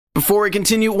Before we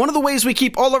continue, one of the ways we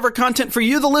keep all of our content for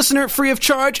you, the listener, free of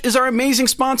charge is our amazing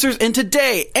sponsors, and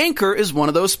today, Anchor is one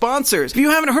of those sponsors. If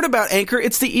you haven't heard about Anchor,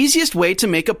 it's the easiest way to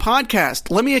make a podcast.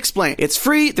 Let me explain. It's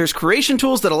free, there's creation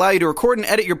tools that allow you to record and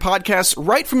edit your podcasts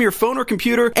right from your phone or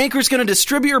computer. Anchor is going to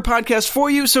distribute your podcast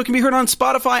for you so it can be heard on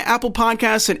Spotify, Apple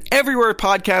Podcasts, and everywhere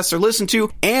podcasts are listened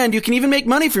to, and you can even make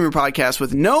money from your podcast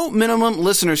with no minimum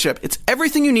listenership. It's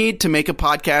everything you need to make a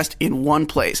podcast in one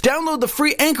place. Download the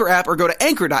free Anchor app or go to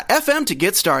anchor.fm to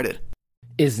get started.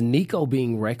 Is Nico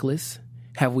being reckless?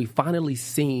 Have we finally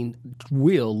seen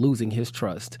Will losing his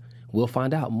trust? We'll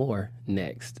find out more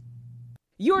next.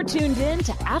 You're tuned in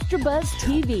to AfterBuzz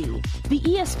TV, the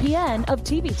ESPN of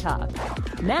TV talk.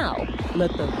 Now,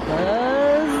 let the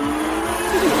buzz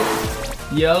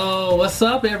begin. Yo, what's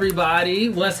up, everybody?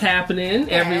 What's happening,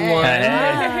 everyone?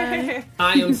 Hey.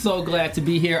 I am so glad to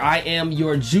be here. I am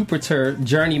your Jupiter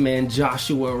journeyman,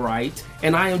 Joshua Wright,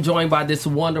 and I am joined by this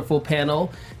wonderful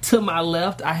panel. To my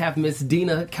left, I have Miss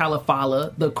Dina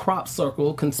Califala, the Crop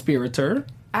Circle conspirator.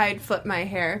 I'd flip my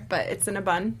hair, but it's in a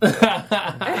bun.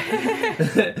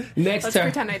 Let's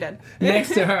pretend I did.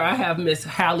 Next to her, I have Miss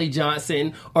Hallie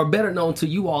Johnson, or better known to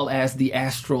you all as the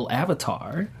Astral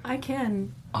Avatar. I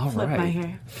can flip my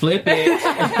hair. Flip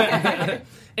it.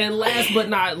 And last but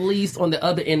not least, on the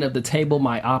other end of the table,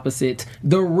 my opposite,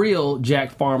 the real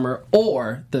Jack Farmer,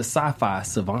 or the sci-fi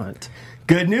savant.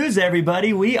 Good news,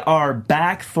 everybody. We are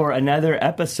back for another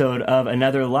episode of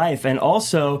Another Life. And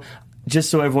also, just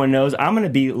so everyone knows, I'm going to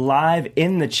be live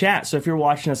in the chat. So if you're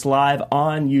watching us live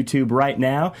on YouTube right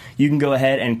now, you can go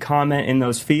ahead and comment in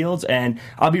those fields. And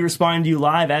I'll be responding to you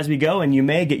live as we go. And you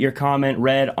may get your comment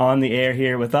read on the air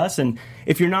here with us. And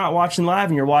if you're not watching live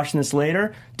and you're watching this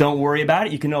later, don't worry about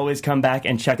it. You can always come back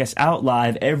and check us out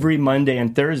live every Monday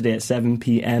and Thursday at 7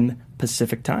 p.m.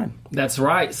 Pacific time. That's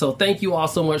right. So thank you all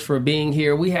so much for being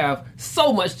here. We have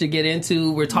so much to get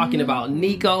into. We're talking about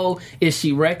Nico. Is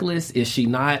she reckless? Is she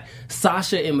not?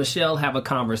 Sasha and Michelle have a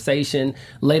conversation.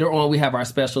 Later on, we have our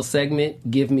special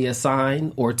segment, Give Me a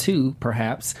Sign, or two,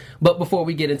 perhaps. But before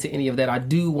we get into any of that, I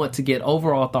do want to get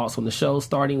overall thoughts on the show,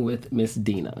 starting with Miss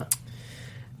Dina.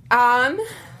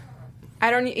 I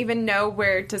don't even know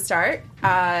where to start.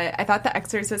 I thought the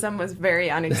exorcism was very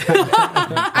unexpected.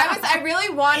 I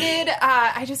really wanted,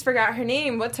 I just forgot her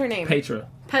name. What's her name? Petra.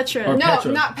 No,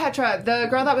 Petra. not Petra. The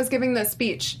girl that was giving the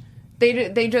speech.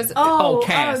 They just...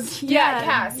 Cass.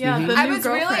 Cass. Yeah,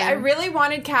 I really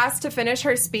wanted Cass to finish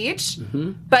her speech,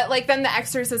 but then the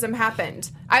exorcism happened.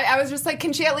 I was just like,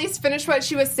 can she at least finish what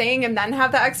she was saying and then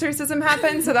have the exorcism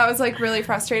happen? So that was really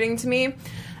frustrating to me.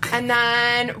 And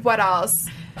then, what else?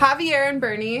 Javier and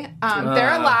Bernie,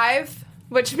 they're alive,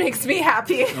 which makes me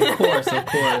happy. Of course.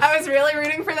 I was really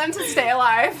rooting for them to stay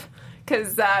alive,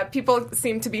 because people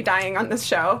seem to be dying on this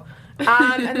show.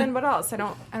 And then what else? I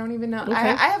don't even know. Okay.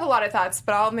 I have a lot of thoughts,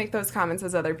 but I'll make those comments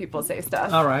as other people say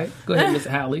stuff. All right. Go ahead, Miss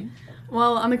Hallie.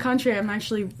 Well, on the contrary, I'm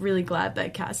actually really glad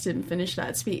that Cass didn't finish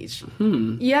that speech.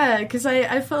 Yeah, because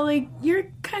I felt like you're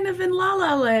kind of in La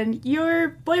La Land. Your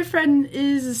boyfriend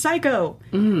is a psycho.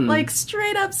 Like,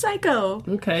 straight up psycho.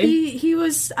 Okay. He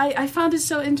was... I found it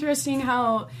so interesting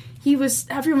how...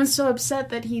 everyone's so upset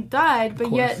that he died,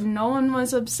 but yet no one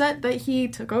was upset that he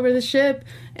took over the ship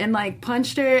and,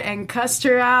 punched her and cussed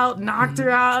her out, knocked her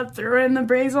out, threw her in the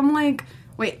brazier. I'm like,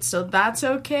 wait, so that's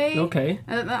okay? Okay.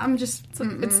 I'm just...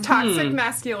 It's toxic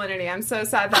masculinity. I'm so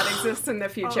sad that exists in the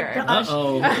future. Oh, gosh.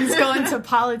 Uh-oh. He's going to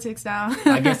politics now.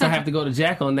 I guess I have to go to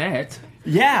Jack on that.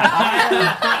 Yeah.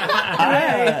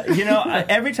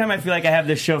 Every time I feel like I have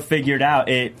this show figured out,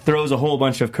 it throws a whole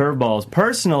bunch of curveballs.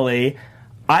 Personally,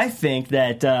 I think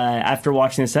that after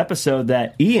watching this episode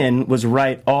that Ian was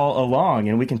right all along,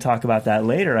 and we can talk about that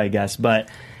later, I guess. But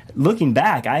looking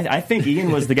back, I think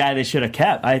Ian was the guy they should have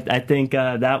kept. I think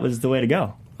that was the way to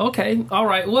go. Okay, all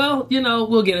right. Well,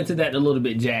 we'll get into that in a little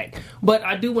bit, Jack. But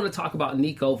I do want to talk about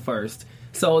Nico first.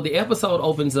 So the episode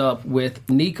opens up with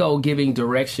Nico giving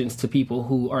directions to people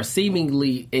who are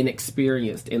seemingly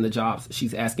inexperienced in the jobs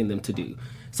she's asking them to do.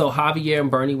 So Javier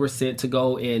and Bernie were sent to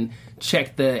go and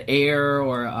check the air,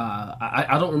 or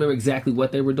I don't remember exactly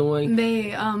what they were doing.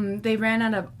 They ran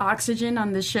out of oxygen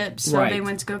on the ship, so Right. they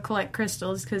went to go collect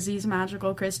crystals, because these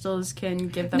magical crystals can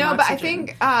give them No, oxygen. but I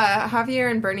think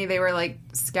Javier and Bernie, they were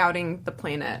scouting the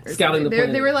planet. Scouting the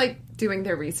planet. They were doing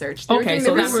their research. They Okay, were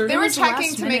so doing they were- they were It was checking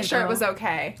last to make minute, sure it though. was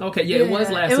okay. Okay, yeah, it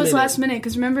was last minute. It was last minute,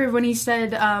 because remember when he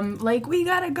said, we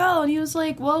gotta go, and he was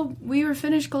like, well, we were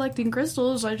finished collecting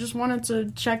crystals, I just wanted to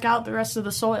check out the rest of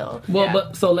the soil. Well, Yeah.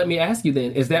 but so let me ask you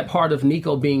then, is that part of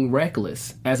Nico being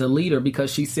reckless as a leader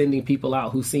because she's sending people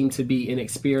out who seem to be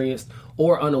inexperienced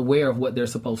or unaware of what they're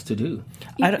supposed to do?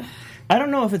 I don't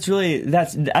know if it's really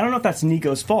I don't know if that's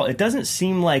Nico's fault. It doesn't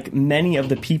seem like many of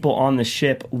the people on the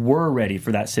ship were ready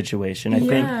for that situation. I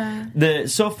think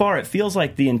so far it feels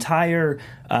like the entire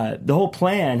the whole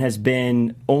plan has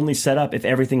been only set up if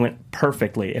everything went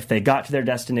perfectly, if they got to their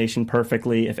destination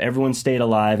perfectly, if everyone stayed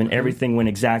alive and everything went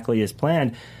exactly as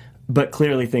planned. But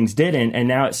clearly things didn't, and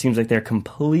now it seems like they're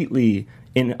completely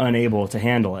unable to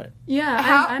handle it.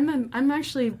 Yeah, I'm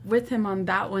actually with him on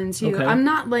that one too. Okay. I'm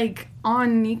not like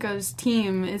on Nico's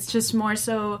team. It's just more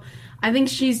so I think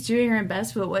she's doing her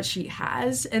best with what she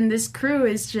has, and this crew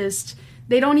is just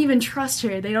they don't even trust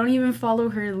her. They don't even follow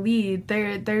her lead.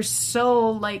 They're so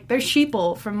like they're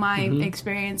sheeple from my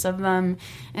experience of them,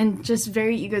 and just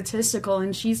very egotistical.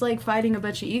 And she's like fighting a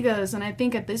bunch of egos. And I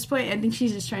think at this point, I think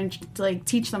she's just trying to like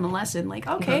teach them a lesson. Like,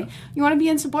 okay, you want to be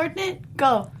insubordinate?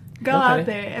 Go out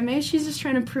there. And maybe she's just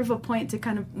trying to prove a point to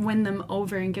kind of win them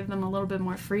over and give them a little bit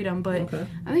more freedom. But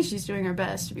I think she's doing her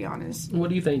best, to be honest. What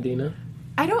do you think, Dina?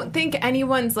 I don't think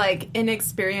anyone's like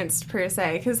inexperienced per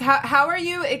se, because how are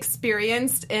you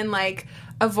experienced in like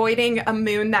avoiding a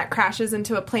moon that crashes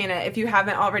into a planet if you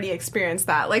haven't already experienced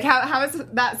that? Like how is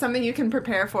that something you can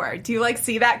prepare for? Do you like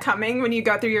see that coming when you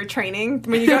go through your training,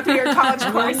 when you go through your college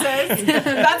courses?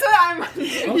 That's what I'm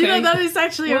Okay. You know, that is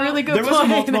actually a really good There point. was a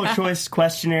multiple choice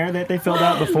questionnaire that they filled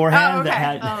out beforehand that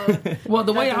had. Well,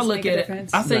 the way That I does look make a at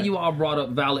difference. it, I say you all brought up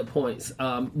valid points.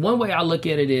 One way I look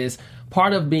at it is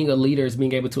part of being a leader is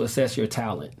being able to assess your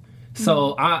talent.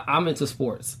 So I'm into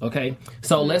sports, okay?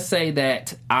 So let's say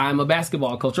that I'm a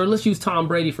basketball coach, or let's use Tom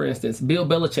Brady, for instance. Bill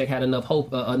Belichick had enough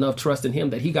hope, enough trust in him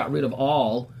that he got rid of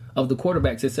all of the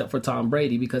quarterbacks except for Tom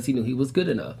Brady because he knew he was good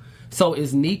enough. So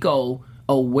is Nico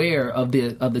aware of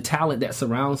the talent that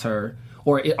surrounds her,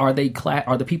 or are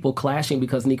the people clashing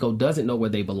because Nico doesn't know where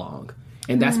they belong?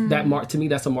 And that's that mark to me.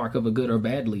 That's a mark of a good or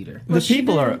bad leader.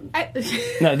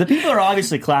 The people are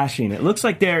obviously clashing. It looks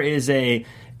like there's a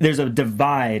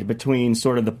divide between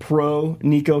sort of the pro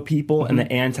Nico people and the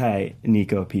anti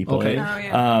Nico people. Okay.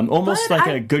 Almost But like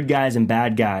a good guys and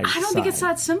bad guys. I don't think it's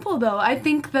that simple, though. I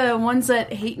think the ones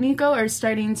that hate Nico are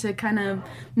starting to kind of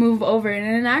move over.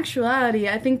 And in actuality,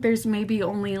 I think there's maybe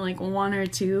only like one or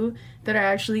two that are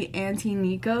actually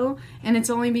anti-Nico. And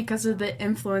it's only because of the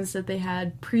influence that they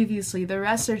had previously. The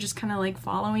rest are just kind of like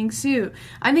following suit.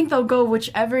 I think they'll go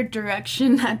whichever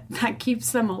direction that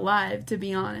keeps them alive, to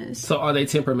be honest. So are they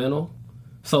temperamental?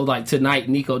 So like tonight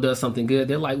Nico does something good,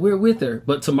 they're like, we're with her.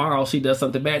 But tomorrow she does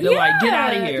something bad, they're like, get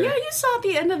out of here. Yeah, you saw at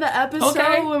the end of the episode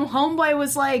Okay. when Homeboy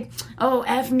was like, oh,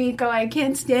 F Nico, I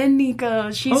can't stand Nico.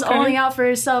 She's Okay. only out for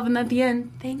herself. And at the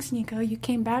end, thanks, Nico, you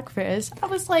came back for us. I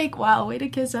was like, wow, way to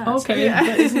kiss ass. Okay.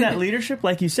 But isn't that leadership?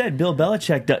 Like you said, Bill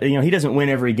Belichick, he doesn't win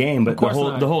every game, but course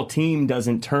not. the whole team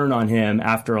doesn't turn on him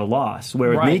after a loss. Where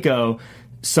with Right. Nico,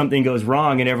 something goes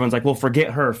wrong and everyone's like, well,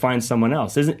 forget her, find someone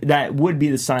else. That would be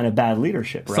the sign of bad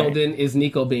leadership, right? So then is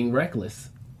Nico being reckless?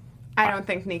 I don't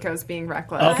think Nico's being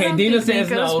reckless. Okay, don't Dina think says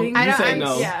Nico's no. being- You I don't, say I'm,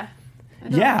 no. Yeah.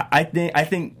 Yeah, I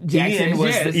think Jack Ian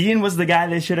says yes. Ian was the guy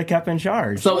they should have kept in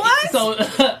charge. So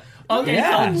okay,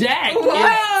 Yeah. so Jack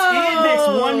Ian makes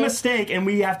one mistake and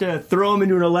we have to throw him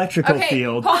into an electrical Okay,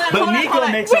 field. hold on, but hold on, Nico hold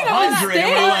on. makes Wait, no, 100 and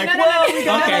we're no, like, no, no, whoa, no, we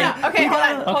got okay. it. Okay, hold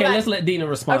on. Okay, hold on. let's let Dina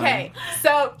respond. Okay,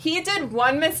 so he did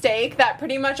one mistake that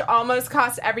pretty much almost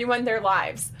cost everyone their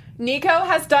lives. Nico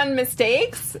has done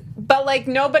mistakes, but like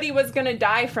nobody was gonna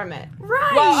die from it.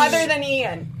 Right. Well, other than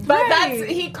Ian. But Right.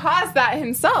 he caused that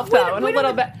himself though, in a wait a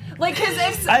little minute. bit. Like, because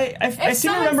if I seem to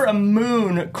someone's- remember a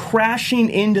moon crashing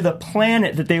into the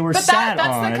planet that they were But sat that's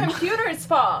on. the computer's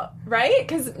fault, right?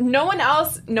 Because no one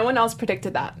else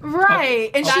predicted that. Right.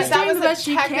 And she's That doing was the best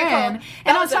she can. That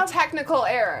And on was a top, technical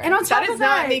error. and on top that is of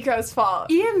not that- Nico's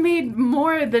fault. Ian made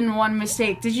more than one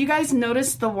mistake. Did you guys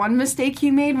notice the one mistake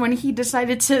he made when he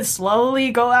decided to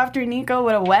slowly go after Nico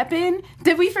with a weapon?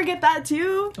 Did we forget that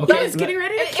too? Okay, He was getting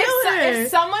ready to kill her. If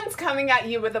someone's coming at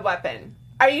you with a weapon,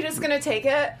 are you just gonna take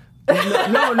it? No,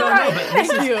 but this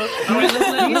is, All right,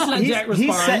 let's let Jack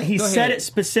respond. he Go said ahead. it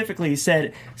specifically. He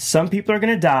said, some people are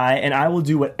going to die, and I will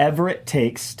do whatever it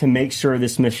takes to make sure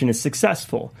this mission is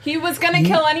successful. He was gonna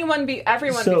kill everyone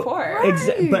before.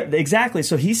 But exactly.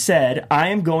 So he said, I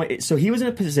am going. So he was in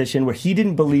a position where he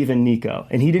didn't believe in Nico,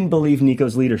 and he didn't believe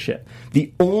Nico's leadership.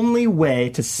 The only way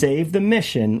to save the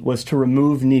mission was to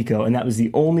remove Nico, and that was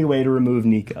the only way to remove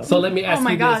Nico. So let me ask Oh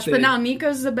my you gosh, this. but then. now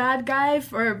Nico's the bad guy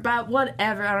for bad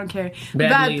whatever, I don't care. Bad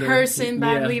Bad leader. person,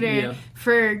 bad Yeah, leader yeah.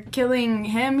 for killing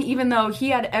him, even though he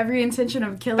had every intention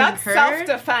of killing That's her.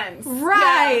 self-defense.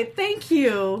 Right, Yeah. thank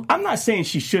you. I'm not saying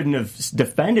she shouldn't have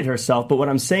defended herself, but what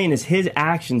I'm saying is his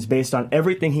actions, based on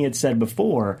everything he had said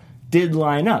before, did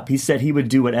line up. He said he would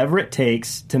do whatever it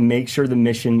takes to make sure the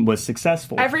mission was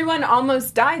successful. Everyone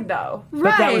almost died, though.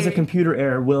 But that was a computer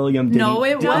error. William didn't. No,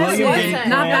 it No, it wasn't. wasn't.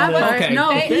 Not that plan part. Okay.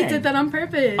 No, he Okay. did that on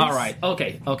purpose. All right.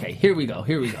 Okay. Here we go.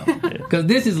 Because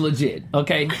this is legit.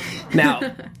 Okay. Now,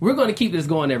 we're going to keep this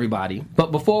going, everybody.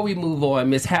 But before we move on,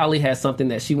 Miss Hallie has something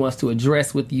that she wants to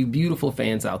address with you beautiful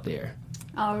fans out there.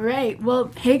 All right. Well,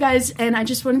 hey guys, and I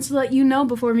just wanted to let you know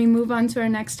before we move on to our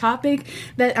next topic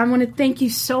that I want to thank you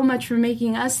so much for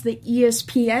making us the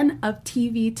ESPN of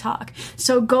TV Talk.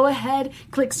 So go ahead,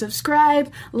 click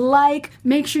subscribe, like,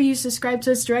 make sure you subscribe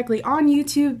to us directly on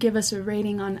YouTube, give us a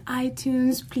rating on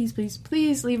iTunes. Please, please,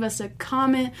 please leave us a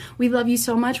comment. We love you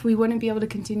so much. We wouldn't be able to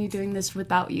continue doing this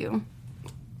without you.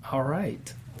 All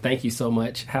right. Thank you so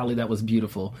much, Hallie. That was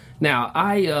beautiful. Now,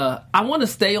 I want to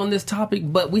stay on this topic,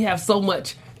 but we have so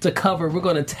much to cover. We're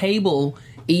going to table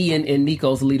Ian and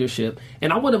Nico's leadership,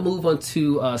 and I want to move on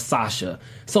to Sasha.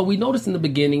 So we noticed in the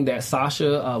beginning that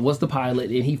Sasha was the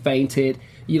pilot, and he fainted,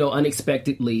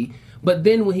 unexpectedly. But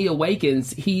then when he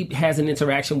awakens, he has an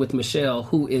interaction with Michelle,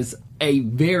 who is a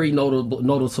very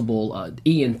noticeable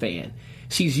Ian fan.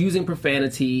 She's using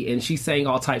profanity, and she's saying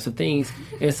all types of things.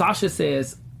 And Sasha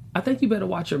says, I think you better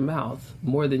watch your mouth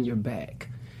more than your back.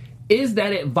 Is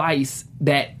that advice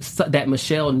that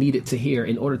Michelle needed to hear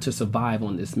in order to survive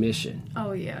on this mission?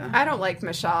 Oh, yeah. I don't like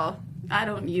Michelle. I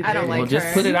don't either. I don't like Well, just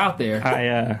her. put it out there.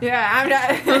 Yeah, I'm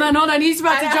not. Hold on. He's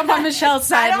about to jump on Michelle's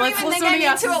side. I don't Let's even think listen I need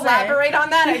what he to has to say. elaborate on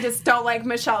that. I just don't like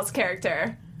Michelle's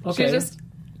character. Okay. She just.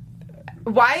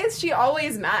 Why is she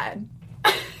always mad?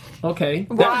 Okay.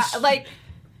 Why, like.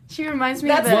 She reminds me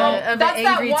That's of an that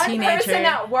angry one teenager. person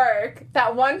at work.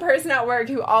 That one person at work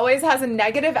who always has a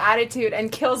negative attitude and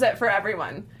kills it for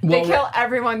everyone. They Well, kill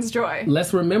everyone's joy.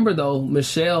 Let's remember, though,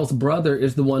 Michelle's brother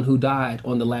is the one who died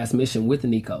on the last mission with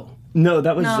Nico. No,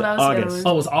 that was No, that was August.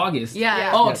 Oh, it was August.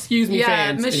 Yeah. Oh, excuse me, Yeah,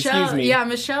 fans. Michelle. Excuse me. Yeah,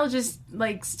 Michelle just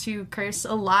likes to curse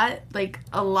a lot, like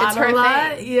a lot, It's her a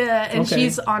lot. thing. Yeah, and Okay.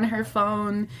 she's on her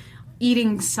phone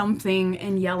eating something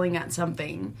and yelling at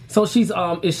something. So she's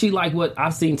is she like what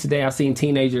I've seen today? I've seen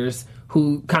teenagers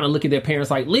who kind of look at their parents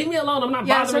like, "Leave me alone. I'm not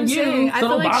Yeah, that's what bothering I'm you. saying. I So feel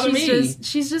don't like bother me."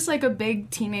 she's just like a big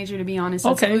teenager, to be honest.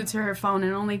 That's Okay. glued to her phone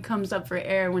and only comes up for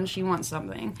air when she wants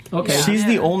something. Okay. Yeah. She's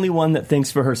the only one that thinks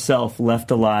for herself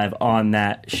left alive on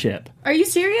that ship. Are you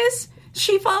serious?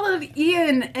 She followed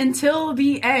Ian until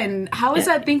the end. How is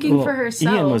that thinking Well, for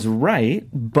herself? Ian was right,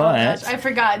 but... Gosh, I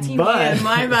forgot. Team But Ian,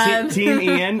 my bad. Team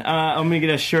Ian, I'm gonna get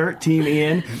a shirt. Team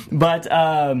Ian, but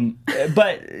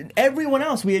everyone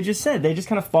else, we had just said, they just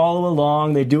kind of follow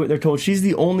along. They do what they're told. She's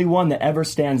the only one that ever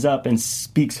stands up and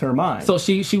speaks her mind. So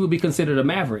she would be considered a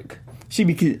maverick.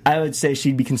 I would say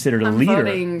she'd be considered a leader,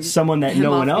 voting someone that him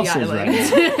no off one the else is island.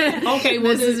 right. Okay.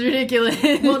 Well, This is ridiculous.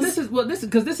 this is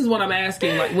because this is what I'm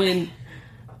asking. Like when.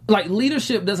 Like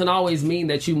leadership doesn't always mean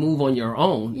that you move on your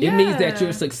own. It means that Yeah.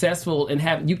 you're successful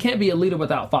and you can't be a leader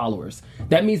without followers.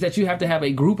 That means that you have to have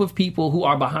a group of people who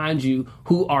are behind you,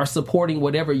 who are supporting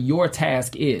whatever your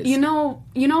task is. You know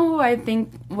who I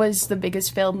think was the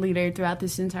biggest failed leader throughout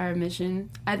this entire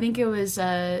mission? I think it was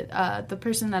the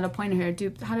person that appointed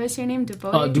her. How do I say her name?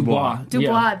 Dubois. Dubois.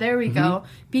 Yeah. There we go.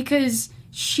 Because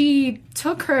she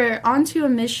took her onto a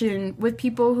mission with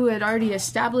people who had already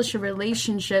established a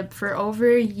relationship for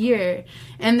over a year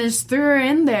and just threw her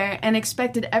in there and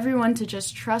expected everyone to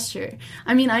just trust her.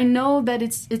 I mean, I know that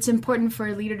it's important for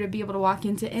a leader to be able to walk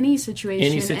into any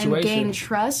situation and gain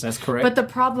trust. That's correct. But the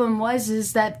problem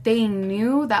is that they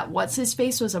knew that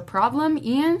what's-his-face was a problem,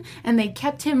 Ian, and they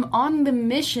kept him on the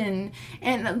mission.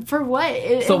 And for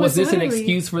what? So was this an literally-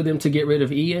 excuse for them to get rid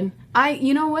of Ian?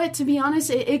 you know what, to be honest,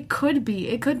 it could be.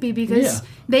 It could be because Yeah.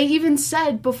 they even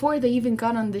said before they even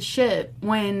got on the ship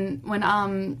when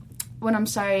I'm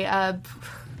sorry, I'm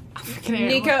forgetting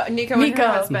her name. Nico and her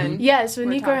husband. Yeah, so were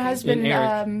Nico, her talking. husband,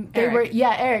 And Eric. they Eric.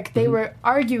 were Eric. They were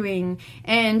arguing,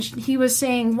 and he was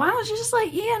saying, "Why don't you just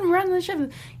let Ian run the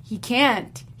ship?" He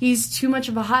can't. He's too much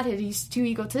of a hothead. He's too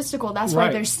egotistical. That's why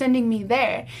Right. they're sending me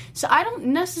there. So I don't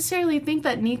necessarily think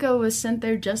that Nico was sent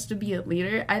there just to be a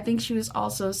leader. I think she was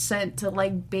also sent to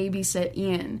babysit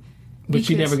Ian. But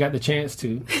she Because- never got the chance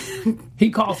to. He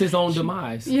caused his own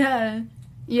demise. Yeah.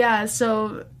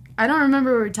 So I don't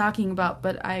remember what we were talking about,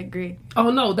 but I agree. Oh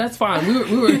no, that's fine. We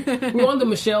were on the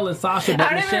Michelle and Sasha, but I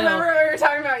don't even Michelle. remember what we were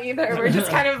talking about either. We're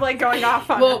just kind of going off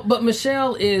on Well, it. but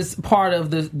Michelle is part of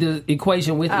the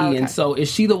equation with Oh, Ian. okay. So is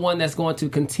she the one that's going to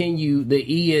continue the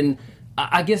Ian?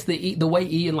 I guess the way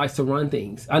Ian likes to run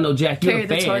things. I know, Jack, you're Carry a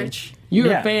the fan. torch. You're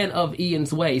Yeah. a fan of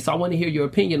Ian's way, so I want to hear your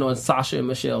opinion on Sasha and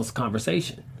Michelle's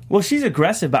conversation. Well, she's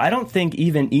aggressive, but I don't think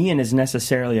even Ian is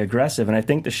necessarily aggressive. And I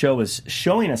think the show was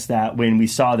showing us that when we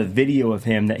saw the video of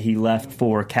him that he left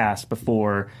for Cass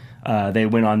before they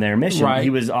went on their mission. Right. He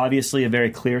was obviously a very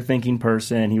clear-thinking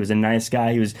person. He was a nice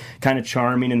guy. He was kind of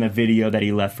charming in the video that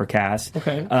he left for Cass.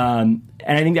 Okay. And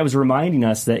I think that was reminding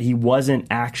us that he wasn't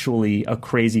actually a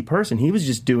crazy person. He was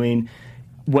just doing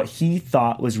what he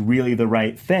thought was really the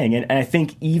right thing. And I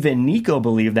think even Nico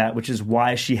believed that, which is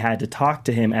why she had to talk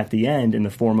to him at the end in the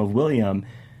form of William.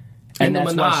 And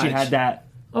that's why she had that.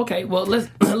 Okay, well,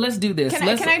 let's do this. Can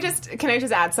I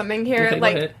just add something here? Okay,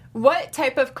 like, go ahead. what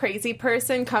type of crazy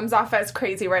person comes off as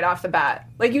crazy right off the bat?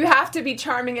 Like, you have to be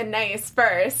charming and nice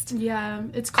first. Yeah,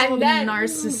 it's called then-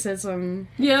 narcissism.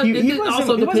 Yeah, He it wasn't-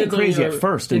 also he wasn't depends crazy on your, at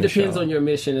first It in the depends show. on your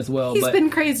mission as well. He's but been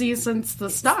crazy since the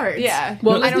start. Yeah.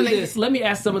 Well, I let's don't do think- this. Let me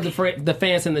ask some of the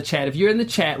fans in the chat. If you're in the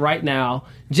chat right now,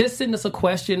 just send us a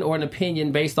question or an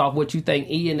opinion based off what you think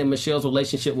Ian and Michelle's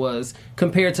relationship was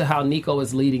compared to how Nico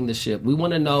is leading the ship. We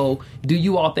want to know, do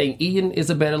you all think Ian is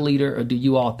a better leader, or do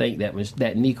you all think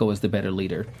that Nico is the better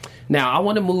leader? Now, I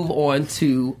want to move on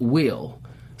to Will.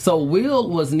 So Will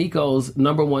was Nico's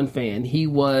number one fan. He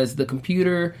was the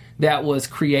computer that was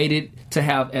created to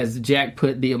have, as Jack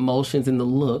put, the emotions and the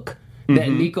look that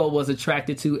Nico was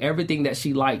attracted to, everything that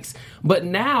she likes. But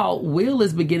now Will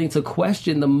is beginning to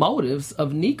question the motives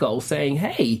of Nico, saying,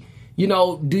 hey, you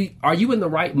know, are you in the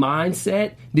right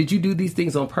mindset? Did you do these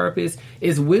things on purpose?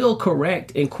 Is Will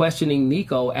correct in questioning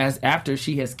Nico as after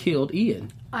she has killed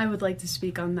Ian? I would like to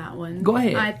speak on that one. Go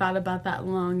ahead. I thought about that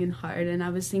long and hard, and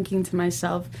I was thinking to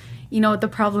myself, you know what the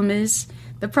problem is?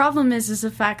 The problem is the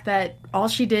fact that all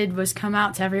she did was come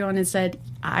out to everyone and said,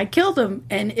 I killed him,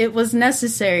 and it was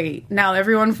necessary. Now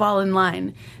everyone fall in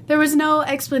line. There was no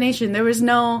explanation. There was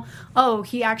no, oh,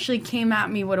 he actually came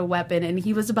at me with a weapon, and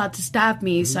he was about to stab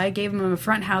me, so I gave him a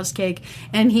front house kick,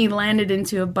 and he landed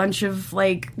into a bunch of,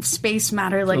 like, space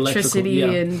matter electricity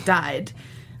and died.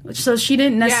 So she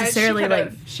didn't necessarily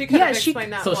she could have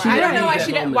explained that So more. she I don't didn't know why need that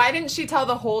she didn't. moment. Why didn't she tell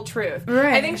the whole truth?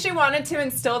 Right. I think she wanted to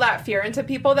instill that fear into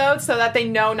people, though, so that they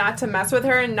know not to mess with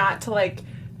her and not to like.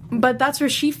 But that's where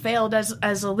she failed as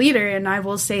a leader, and I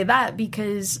will say that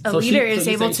because a So leader she- is so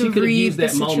you're able saying she to could've read used the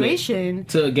that moment situation.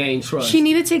 to gain trust. She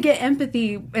needed to get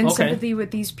empathy and Okay. sympathy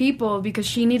with these people because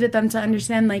she needed them to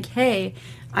understand, like, hey,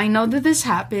 I know that this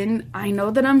happened. I know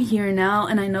that I'm here now,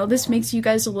 and I know this makes you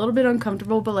guys a little bit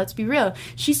uncomfortable, but let's be real.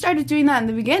 She started doing that in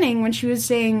the beginning when she was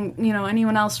saying, you know,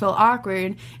 anyone else felt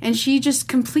awkward, and she just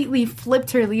completely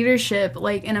flipped her leadership,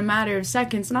 like, in a matter of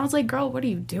seconds. And I was like, girl, what are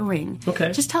you doing?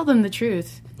 Okay. Just tell them the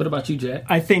truth. What about you, Jack?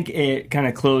 I think it kind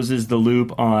of closes the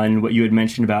loop on what you had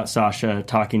mentioned about Sasha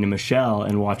talking to Michelle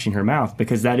and watching her mouth,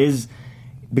 because that is,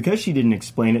 because she didn't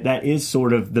explain it, that is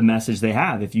sort of the message they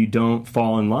have. If you don't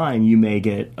fall in line, you may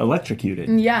get electrocuted.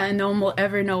 Yeah, and no one will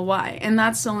ever know why. And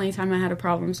that's the only time I had a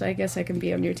problem, so I guess I can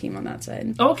be on your team on that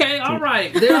side. Okay, all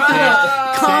right. There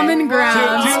are Common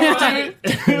ground.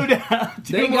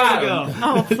 They got him.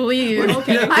 Oh, please.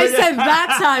 I said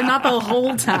that time, not the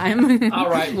whole time. All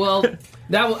right. Well,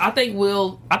 I think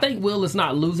Will is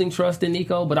not losing trust in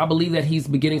Nico, but I believe that he's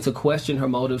beginning to question her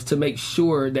motives to make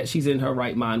sure that she's in her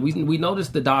right mind. We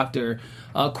noticed the doctor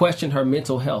question her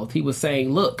mental health. He was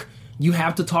saying, "Look, you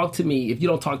have to talk to me. If you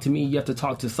don't talk to me, you have to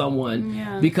talk to someone."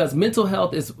 Yeah. Because mental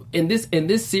health is in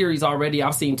this series already.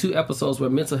 I've seen 2 episodes where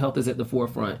mental health is at the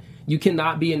forefront. You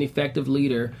cannot be an effective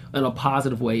leader in a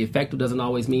positive way. Effective doesn't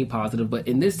always mean positive, but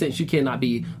in this sense, you cannot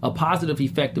be a positive,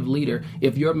 effective leader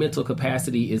if your mental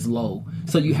capacity is low.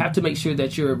 So you have to make sure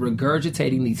that you're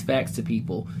regurgitating these facts to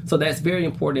people. So that's very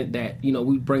important that, you know,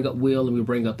 we bring up Will and we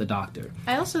bring up the doctor.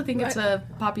 I also think it's a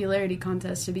popularity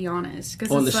contest, to be honest.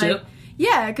 Cause On it's the like, ship?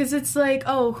 Yeah, because it's like,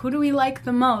 oh, who do we like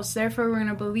the most? Therefore, we're going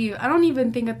to believe. I don't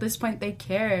even think at this point they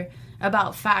care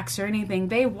about facts or anything.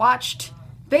 They watched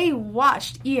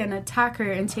Ian attack her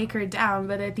and take her down,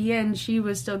 but at the end, she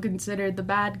was still considered the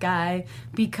bad guy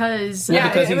because... Yeah,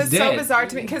 because it he's was dead. so bizarre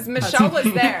to me because Michelle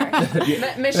was there.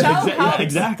 Michelle helped.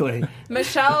 Exactly.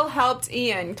 Michelle helped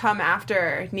Ian come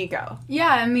after Nico.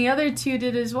 Yeah, and the other 2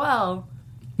 did as well.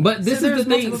 But this So is the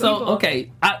there's thing. multiple So, people.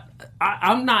 okay,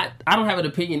 I don't have an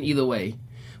opinion either way.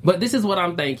 But this is what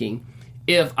I'm thinking.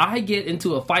 If I get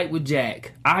into a fight with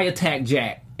Jack, I attack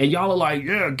Jack, and y'all are like,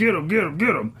 yeah, get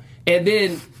him. And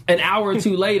then an hour or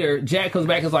 2 later, Jack comes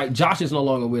back and is like, Josh is no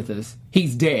longer with us.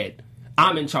 He's dead.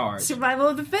 I'm in charge. Survival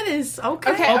of the fittest.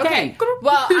 Okay. Okay.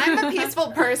 Well, I'm a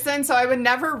peaceful person, so I would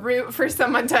never root for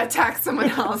someone to attack someone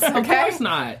else. Okay. Of course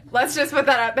not. Let's just put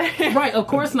that out there. Right, of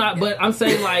course not. But I'm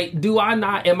saying, like,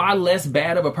 am I less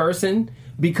bad of a person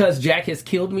because Jack has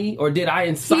killed me? Or did I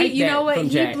incite You that know what? from He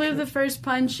Jack? blew the first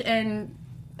punch, and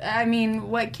I mean,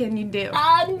 what can you do?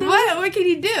 What can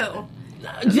you do?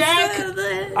 Jack,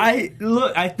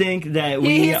 I think that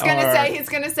he's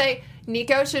gonna say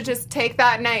Nico should just take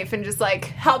that knife and just like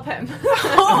help him.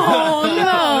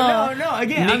 Oh no.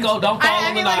 Again, Nico, don't call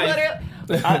him a knife.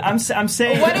 I'm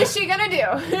saying. What is she gonna do?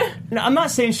 No, I'm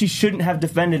not saying she shouldn't have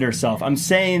defended herself. I'm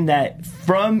saying that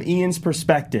from Ian's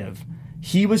perspective,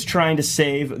 he was trying to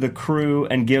save the crew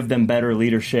and give them better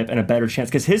leadership and a better chance,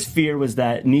 because his fear was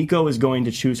that Nico was going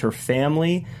to choose her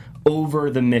family over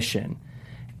the mission.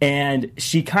 And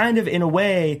she kind of, in a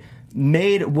way,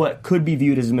 made what could be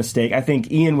viewed as a mistake. I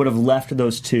think Ian would have left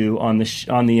those two on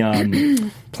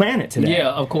the planet today. Yeah,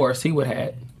 of course, he would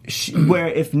have. Where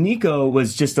if Nico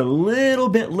was just a little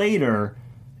bit later,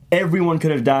 everyone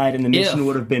could have died and the mission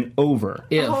would have been over.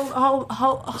 Hold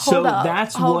so up.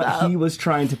 That's what he was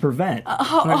trying to prevent. Go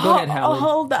ahead, Howard.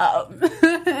 Hold up.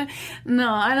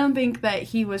 No, I don't think that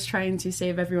he was trying to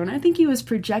save everyone. I think he was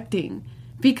projecting.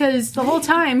 Because the whole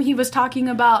time he was talking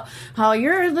about how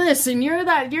you're this and you're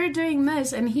that, you're doing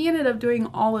this, and he ended up doing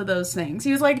all of those things.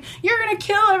 He was like, "You're gonna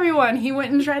kill everyone." He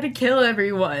went and tried to kill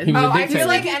everyone. He was I feel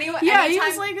like anyone. Yeah, he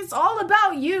was like, "It's all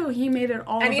about you." He made it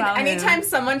all about him. Anytime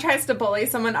someone tries to bully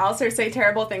someone else or say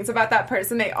terrible things about that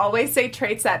person, they always say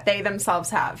traits that they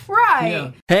themselves have. Right.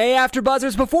 Yeah. Hey,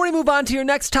 AfterBuzzers, before we move on to your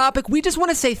next topic, we just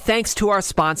want to say thanks to our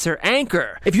sponsor,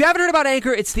 Anchor. If you haven't heard about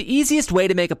Anchor, it's the easiest way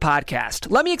to make a podcast.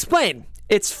 Let me explain.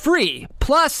 It's free.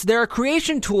 Plus, there are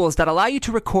creation tools that allow you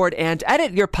to record and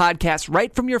edit your podcast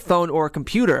right from your phone or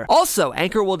computer. Also,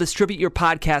 Anchor will distribute your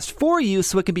podcast for you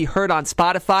so it can be heard on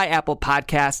Spotify, Apple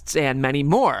Podcasts, and many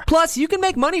more. Plus, you can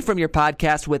make money from your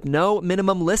podcast with no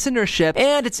minimum listenership,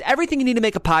 and it's everything you need to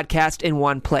make a podcast in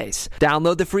one place.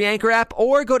 Download the free Anchor app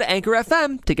or go to Anchor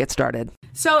FM to get started.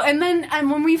 So, and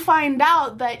when we find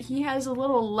out that he has a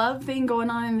little love thing going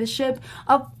on in the ship,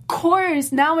 of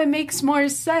course, now it makes more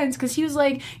sense, because he was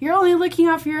like, "You're only looking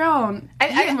out for your own."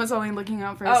 Ian was only looking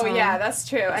out for his own. Oh, yeah, that's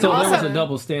true. And So also, there was a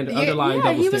double standard, underlying double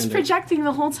standard. Yeah, he was projecting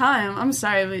the whole time. I'm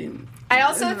sorry, but... I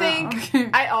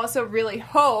also really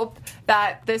hope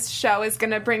that this show is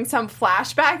going to bring some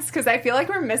flashbacks, because I feel like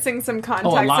we're missing some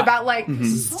context about like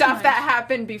stuff that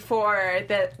happened before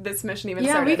this mission even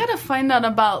started. Yeah, we got to find out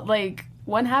about like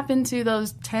what happened to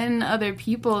those 10 other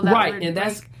people that were, and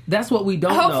that's what we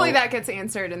don't know. Hopefully that gets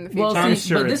answered in the future. Well, I'm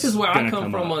sure but this is where I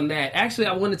come from on that. Actually,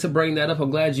 I wanted to bring that up.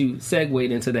 I'm glad you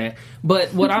segued into that.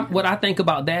 But what I think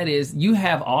about that is, you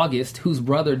have August, whose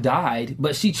brother died,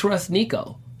 but she trusts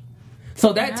Nico.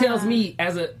 So that tells me,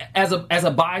 as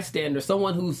a bystander,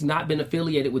 someone who's not been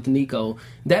affiliated with Nico,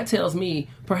 that tells me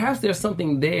perhaps there's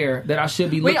something there that I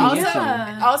should be looking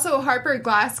into. Also, Harper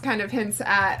Glass kind of hints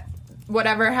at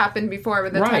whatever happened before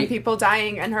with the 10 people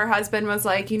dying, and her husband was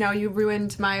like, you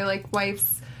ruined my like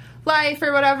wife's life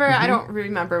or whatever. I don't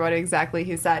remember what exactly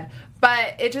he said,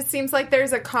 but it just seems like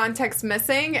there's a context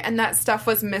missing, and that stuff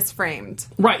was misframed.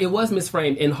 Right, it was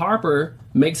misframed, and Harper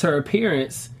makes her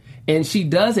appearance, and she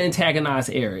does antagonize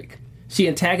Eric. She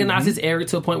antagonizes Eric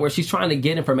to a point where she's trying to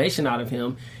get information out of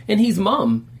him, and he's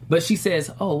mum. But she says,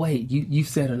 "Oh, wait, you've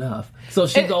said enough." So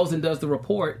she goes and does the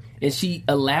report, and she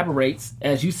elaborates,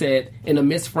 as you said, in a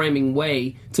misframing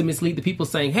way to mislead the people,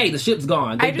 saying, "Hey, the ship's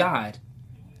gone. They died."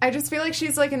 I just feel like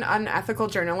she's like an unethical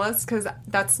journalist, because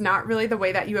that's not really the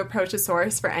way that you approach a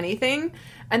source for anything.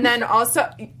 And then also,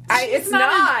 it's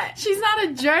not. She's not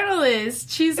a journalist.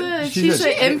 She's an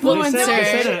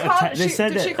influencer. They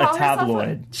said a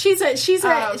tabloid. She's a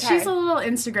little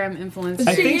Instagram influencer.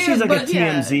 I think she's like a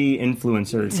TMZ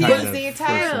influencer. TMZ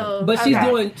type. But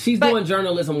she's doing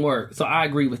journalism work, so I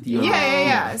agree with you.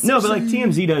 Yeah. So no, but like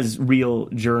TMZ does real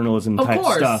journalism type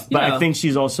stuff. But I think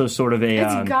she's also sort of a.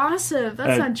 It's gossip.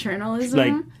 That's not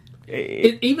journalism.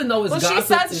 Even though it's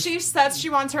gossip, she says she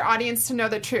wants her audience to know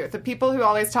the truth. The people who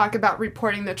always talk about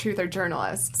reporting the truth are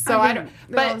journalists. So I don't.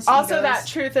 But also, that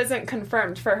truth isn't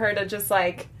confirmed for her to just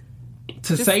like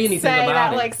to say anything about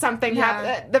that, it. Like something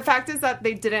happened. The fact is that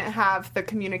they didn't have the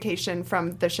communication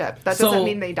from the ship. That doesn't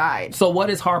mean they died. So what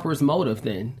is Harper's motive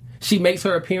then? She makes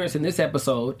her appearance in this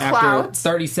episode after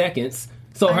 30 seconds.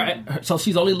 So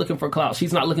she's only looking for clout.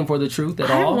 She's not looking for the truth at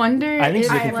all. I wonder. I think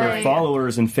she's looking for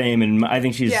followers and fame, and I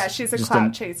think she's she's a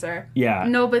clout chaser. Yeah.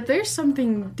 No, but there's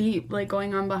something deep like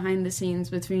going on behind the scenes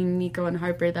between Nico and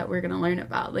Harper that we're gonna learn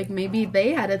about. Like maybe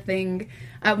they had a thing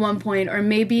at one point, or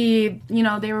maybe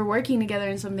they were working together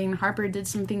in something. Harper did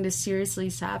something to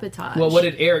seriously sabotage. Well, what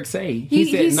did Eric say?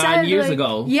 He said 9 years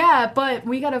ago. Yeah, but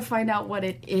we gotta find out what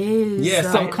it is.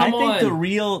 Yeah, so come on. I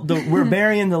think we're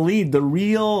burying the lead. The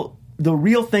real the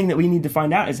real thing that we need to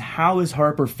find out is how is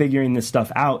Harper figuring this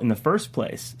stuff out in the first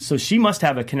place? So she must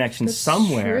have a connection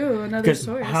somewhere. True, another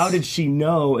source. How did she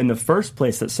know in the first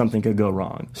place that something could go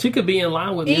wrong? She could be in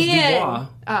line with Miss Dubois.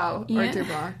 Oh, or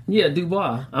Dubois. Yeah,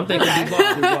 Dubois. I'm thinking Dubois.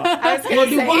 I was going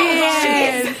to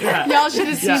say Y'all should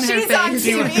have seen her she's face. on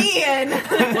Team Ian.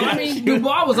 Well, I mean,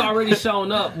 Dubois was already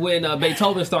shown up when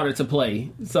Beethoven started to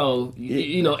play. So,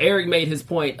 Eric made his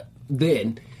point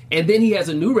then. And then he has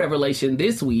a new revelation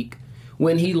this week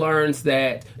when he learns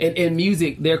that in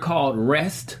music they're called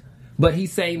rest. But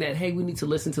he's saying that, hey, we need to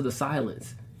listen to the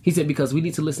silence. He said, because we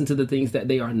need to listen to the things that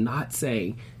they are not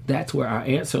saying. That's where our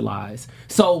answer lies.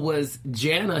 So was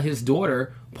Jana, his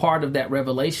daughter, part of that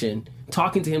revelation,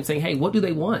 talking to him saying, hey, what do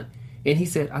they want? And he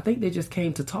said, I think they just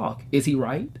came to talk. Is he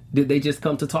right? Did they just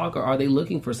come to talk, or are they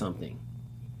looking for something?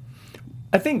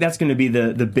 I think that's going to be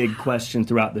the big question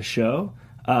throughout the show,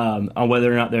 on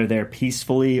whether or not they're there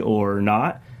peacefully or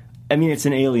not. I mean, it's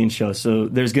an alien show, so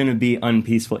there's going to be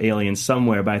unpeaceful aliens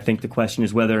somewhere, but I think the question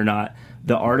is whether or not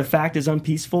the artifact is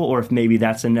unpeaceful, or if maybe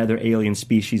that's another alien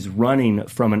species running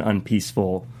from an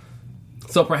unpeaceful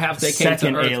So perhaps they came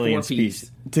second to Earth alien for peace.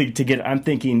 species. To get, I'm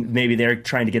thinking maybe they're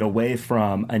trying to get away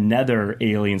from another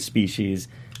alien species,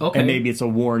 and maybe it's a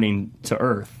warning to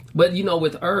Earth. But,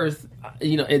 with Earth,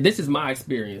 and this is my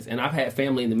experience, and I've had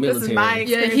family in the military. This is my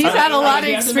Yeah, experience. he's had a lot of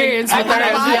experience with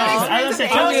Earth,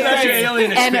 y'all.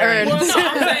 And Earth. Well, no,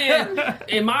 I'm saying,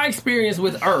 in my experience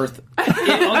with Earth,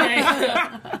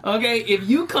 okay, if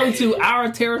you come to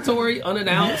our territory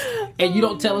unannounced and you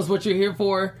don't tell us what you're here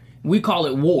for, we call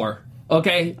it war.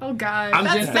 Okay? Oh, God. I'm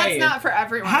That's just saying. not for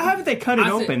everyone. How haven't they cut it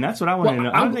open? That's what I want to Well,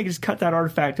 know. How did they just cut that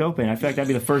artifact open? I feel like that'd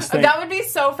be the first thing. That would be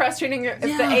so frustrating if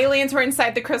the aliens were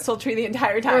inside the crystal tree the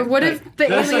entire time. Or what if the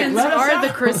That's like, aliens let us are out.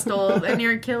 the crystal and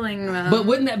you're killing them? But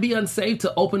wouldn't that be unsafe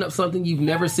to open up something you've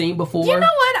never seen before? You know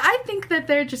what? I think that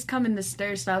they're just coming to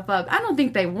stir stuff up. I don't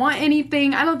think they want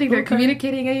anything. I don't think they're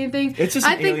communicating anything. It's just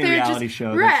I an think alien they're reality just,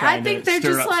 show. They're Right. I trying think to they're stir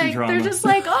just up some like drama. they're just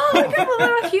like, oh, look at the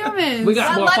little humans. We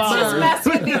got more Let's fun. just mess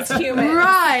with these humans.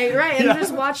 Right, and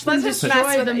just watch them Let's just mess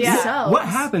destroy with it, yeah. themselves. What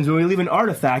happens when we leave an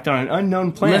artifact on an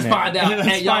unknown planet? Let's find out. Let's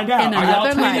Hey, y'all- find out. In Are y'all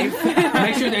another tweeting?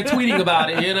 Make sure they're tweeting about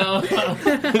it,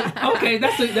 Okay,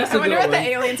 that's a I good wonder what one. the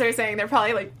aliens are saying. They're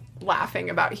probably like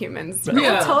laughing about humans.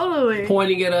 Yeah. Totally.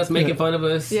 Pointing at us, making fun of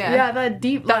us. Yeah, that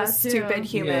deep Those laugh, too. stupid Yeah,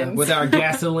 humans. with our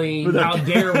gasoline. How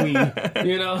dare we?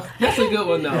 That's a good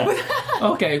one, though.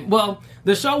 Okay, well,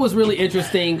 the show was really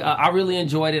interesting. I really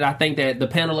enjoyed it. I think that the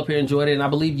panel up here enjoyed it, and I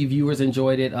believe you viewers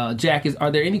enjoyed it. Jack,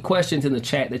 are there any questions in the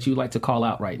chat that you'd like to call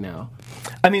out right now?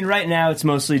 I mean, right now it's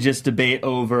mostly just debate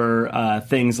over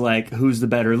things like who's the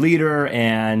better leader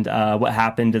and what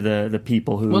happened to the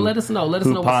people who. Well, let us know. Let us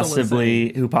know what someone's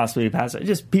saying. who possibly passed.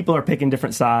 Just people are picking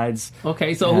different sides.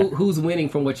 Okay, so who's winning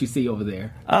from what you see over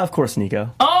there? Of course,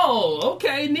 Nico. Oh,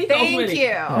 okay, Nico's Thank winning. you.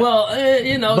 Well,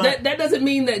 that doesn't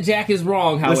mean that Jack is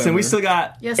wrong. However, Listen, we still got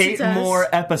Yes, it 8 does. more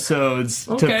episodes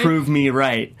Okay. to prove me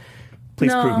right.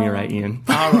 Please No. prove me right, Ian.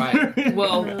 All right.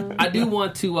 Well, I do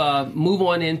want to move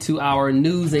on into our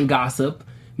news and gossip.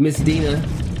 Miss Dina.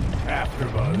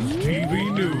 AfterBuzz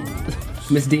TV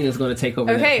News. Miss Dina's going to take over.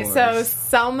 Okay, that for so us.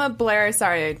 Selma Blair.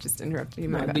 Sorry, I just interrupted you.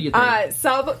 My do your bad.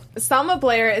 thing. Selma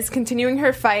Blair is continuing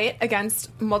her fight against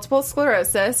multiple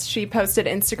sclerosis. She posted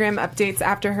Instagram updates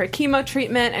after her chemo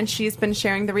treatment, and she's been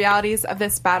sharing the realities of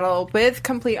this battle with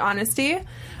complete honesty.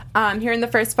 Here in the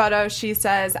first photo, she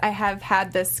says, "I have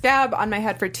had this scab on my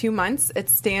head for 2 months. It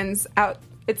stands out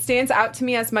to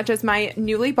me as much as my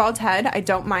newly bald head. I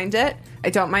don't mind it. I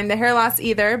don't mind the hair loss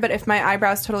either, but if my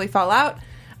eyebrows totally fall out,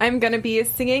 I'm going to be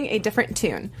singing a different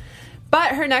tune."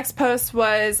 But her next post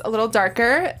was a little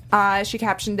darker. She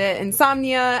captioned it,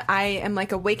 "Insomnia. I am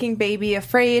like a waking baby,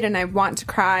 afraid, and I want to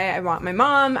cry. I want my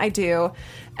mom. I do."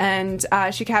 And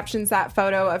she captions that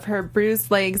photo of her bruised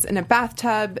legs in a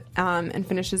bathtub and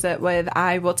finishes it with,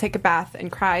 "I will take a bath and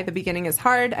cry. The beginning is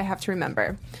hard. I have to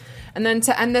remember." And then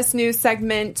to end this news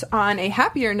segment on a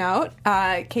happier note,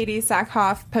 Katie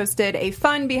Sackhoff posted a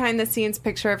fun behind-the-scenes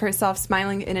picture of herself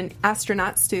smiling in an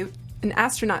astronaut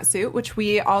suit, which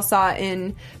we all saw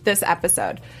in this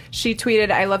episode. She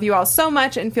tweeted, "I love you all so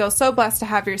much and feel so blessed to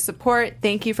have your support.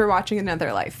 Thank you for watching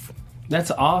Another Life."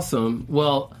 That's awesome.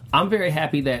 Well, I'm very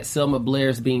happy that Selma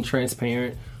Blair's being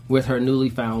transparent with her newly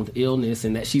found illness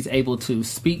and that she's able to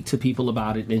speak to people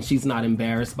about it and she's not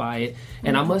embarrassed by it.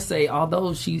 And I must say,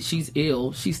 although she's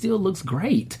ill, she still looks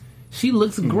great. She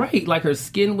looks great. Like her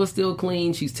skin was still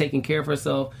clean. She's taking care of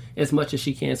herself as much as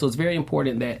she can. So it's very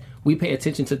important that we pay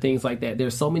attention to things like that.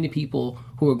 There's so many people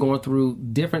who are going through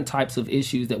different types of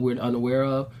issues that we're unaware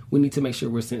of. We need to make sure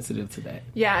we're sensitive to that.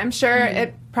 Yeah, I'm sure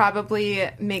it probably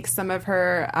makes some of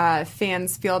her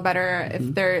fans feel better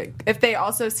if they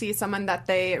also see someone that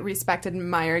they respect and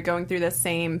admire going through the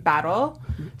same battle.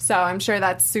 So I'm sure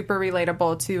that's super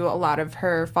relatable to a lot of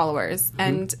her followers.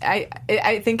 And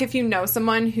I think if you know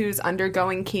someone who's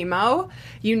undergoing chemo,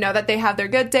 you know that they have their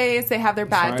good days, they have their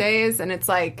bad days, and it's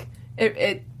like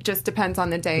it just depends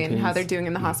on the day and how they're doing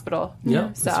in the hospital.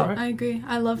 Yeah, so that's right. I agree.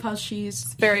 I love how she's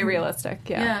very realistic.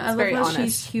 Yeah, I it's very love how honest.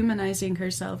 she's humanizing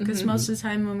herself, because most of the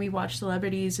time when we watch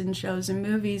celebrities and shows and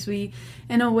movies, we,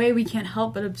 in a way, we can't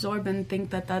help but absorb and think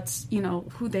that that's, you know,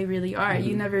 who they really are.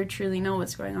 You never truly know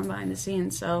what's going on behind the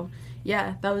scenes. So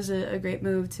yeah, that was a great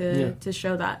move to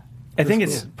show that. I think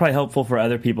it's probably helpful for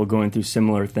other people going through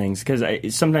similar things, because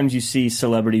sometimes you see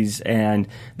celebrities and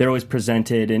they're always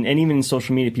presented, and even in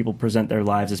social media, people present their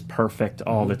lives as perfect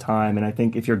all the time. And I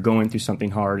think if you're going through something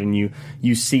hard and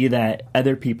you see that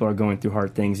other people are going through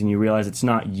hard things, and you realize it's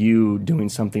not you doing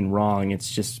something wrong, it's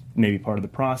just maybe part of the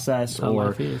process How or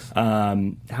life is.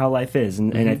 How life is.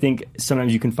 And I think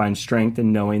sometimes you can find strength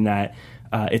in knowing that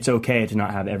it's okay to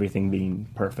not have everything being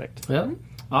perfect. Yep.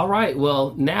 All right.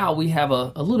 Well, now we have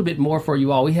a little bit more for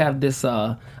you all. We have this,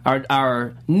 our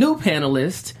new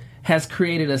panelist has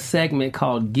created a segment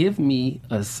called Give Me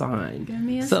a Sign. Give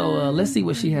me a so sign. Let's see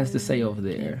what she has to say over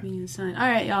there. Give me a sign. All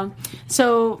right, y'all.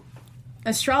 So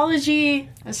astrology,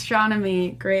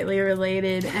 astronomy, greatly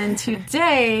related. And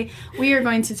today we are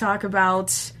going to talk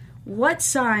about what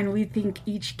sign we think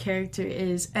each character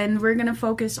is. And we're going to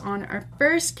focus on our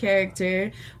first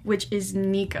character, which is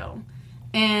Nico.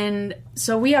 And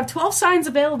so we have 12 signs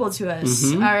available to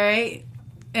us, all right?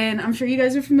 And I'm sure you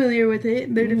guys are familiar with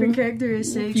it. They're different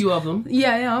characteristics. A few of them.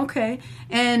 Yeah, okay.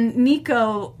 And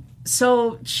Nico,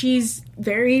 so she's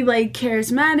very, like,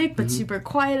 charismatic, but super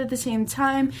quiet at the same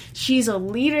time. She's a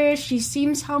leader. She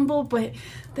seems humble, but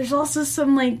there's also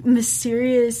some, like,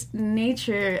 mysterious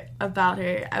nature about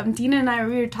her. Dina and I,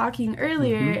 we were talking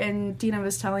earlier, and Dina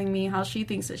was telling me how she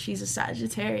thinks that she's a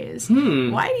Sagittarius.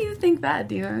 Why do you think that,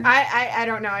 Dina? I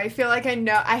don't know. I feel like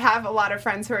I have a lot of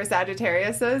friends who are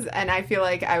Sagittariuses, and I feel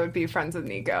like I would be friends with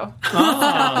Nico.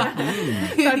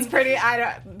 That's pretty.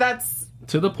 That's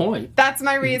To the point. That's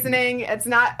my reasoning. It's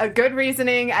not a good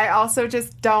reasoning. I also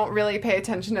just don't really pay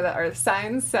attention to the earth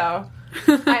signs, so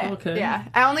Okay. Yeah.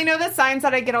 I only know the signs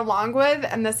that I get along with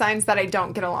and the signs that I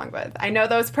don't get along with. I know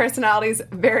those personalities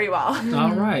very well.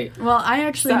 All right. Well, I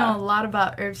actually know a lot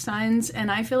about earth signs,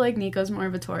 and I feel like Nico's more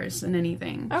of a Taurus than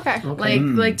anything. Okay.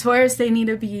 Like Taurus, they need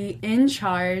to be in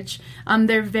charge.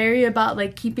 They're very about,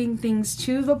 like, keeping things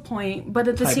to the point, but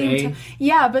at the same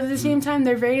time, but at the same time,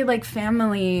 they're very, like,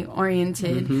 family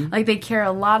oriented. Like, they care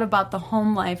a lot about the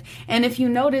home life. And if you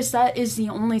notice, that is the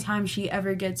only time she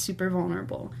ever gets super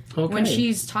vulnerable. Okay. When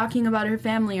she's talking about her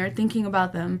family or thinking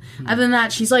about them. Other than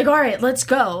that, she's like, all right, let's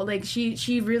go. Like,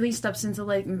 she really steps into,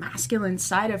 like, masculine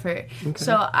side of her. Okay.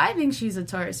 So I think she's a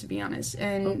Taurus, to be honest.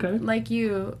 And like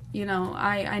you know,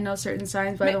 I know certain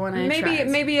signs by the one I attract.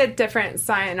 Maybe a different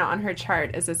sign on her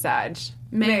chart is a Sag.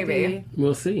 Maybe.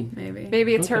 We'll see.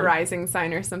 Maybe it's her rising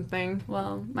sign or something.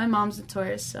 Well, my mom's a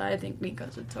Taurus, so I think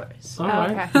Nico's a Taurus. All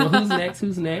right. Okay. Well,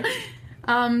 who's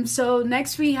next? So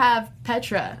next we have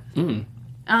Petra.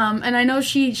 And I know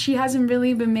she hasn't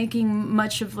really been making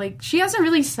much of, like, she hasn't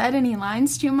really said any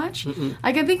lines too much.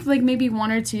 I can think, like, maybe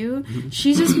one or two.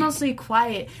 She's just mostly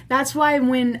quiet. That's why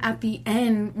when, at the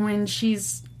end, when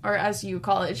she's, or as you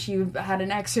call it, she had an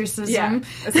exorcism. Yeah,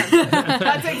 essentially.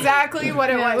 That's exactly what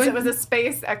it was. It was a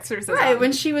space exorcism. Right,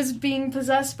 when she was being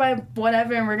possessed by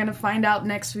whatever, and we're going to find out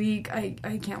next week.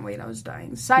 I can't wait, I was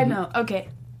dying. Side note, okay,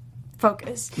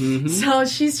 focus. So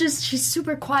she's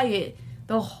super quiet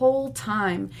the whole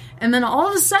time, and then all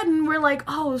of a sudden we're like,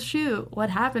 oh shoot, what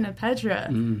happened to Petra?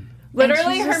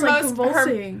 Literally,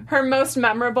 her her most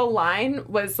memorable line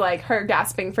was like her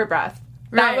gasping for breath.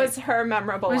 Right. That was her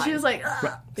memorable when line. she was like,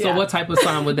 So what type of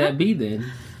sign would that be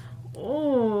then?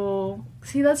 oh,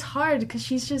 see, that's hard because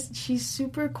she's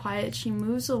super quiet. She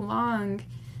moves along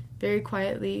very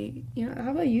quietly. You know,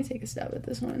 how about you take a stab at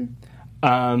this one?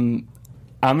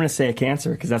 I'm going to say a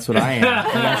Cancer because that's what I am.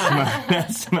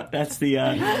 And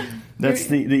that's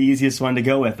the easiest one to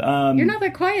go with. You're not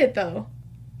that quiet though.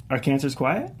 Are Cancers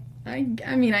quiet? I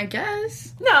mean, I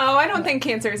guess. No, I don't think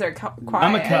Cancers are quiet.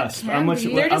 I'm a cusp.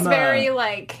 They're just very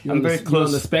like. I'm very close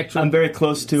on the spectrum. I'm very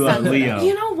close to Leo.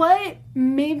 You know what?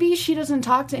 Maybe she doesn't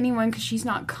talk to anyone because she's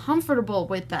not comfortable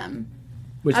with them.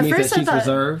 Which At means first that I she's thought-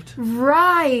 reserved.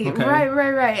 Right, Okay.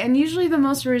 right. And usually the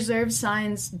most reserved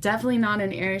signs, definitely not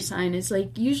an air sign, is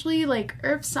like usually like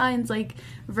earth signs like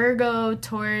Virgo,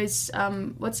 Taurus,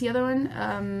 what's the other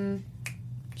one?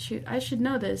 Shoot, I should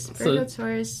know this. Virgo,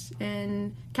 Taurus,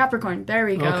 and Capricorn. There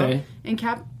we go. Okay. And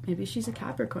maybe she's a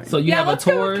Capricorn. So you have a let's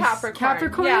go with Taurus.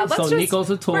 Capricorn? Yeah, let's So just, Nico's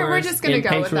a Taurus. We're just gonna and go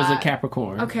with Petra's a that.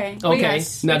 Capricorn. Okay. Okay.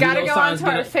 Yes. Now, We do gotta those go on signs to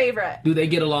our get favorite. Do they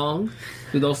get along?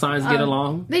 Do those signs get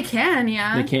along? They can,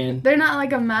 yeah. They can. They're not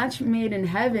like a match made in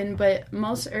heaven, but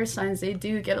most earth signs, they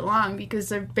do get along because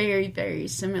they're very, very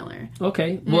similar.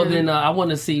 Okay. Well, then I want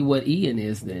to see what Ian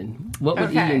is then. What would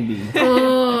Okay. Ian be?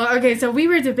 Oh, okay. So we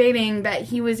were debating that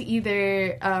he was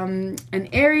either an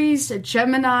Aries, a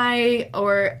Gemini,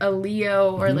 or a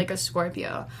Leo, or like a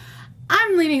Scorpio.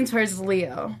 I'm leaning towards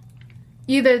Leo.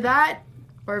 Either that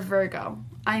or Virgo.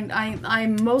 I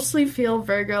mostly feel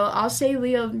Virgo. I'll say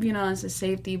Leo, as a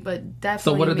safety, but definitely.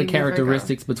 So what are the leaning Virgo.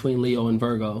 characteristics between Leo and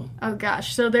Virgo? Oh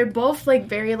gosh, so they're both like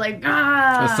very like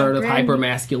Assertive, grand- hyper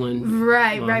masculine.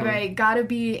 Right. Gotta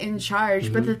be in charge.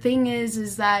 Mm-hmm. But the thing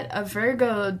is that a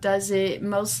Virgo does it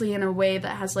mostly in a way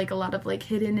that has like a lot of like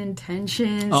hidden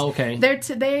intentions. Oh, okay.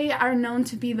 They are known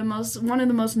to be one of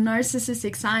the most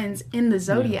narcissistic signs in the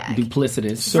zodiac.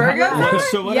 Duplicitous. Virgo?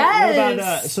 So what Yes.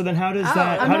 about? So then, how does Oh,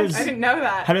 that? I'm How not- does I didn't know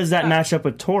that. how does that match up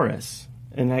with Taurus?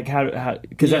 And like how?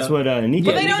 Because that's Yeah. what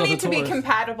Nico. Yeah, They don't Nico's need a to be Taurus.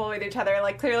 compatible with each other.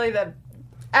 Like clearly,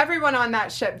 everyone on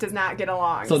that ship does not get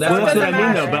along. So that's Well, what that's what I doesn't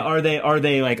mean, though. matter. But are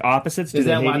they like opposites? Do Is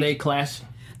that hate why each- they clash?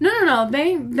 No.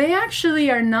 They actually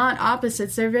are not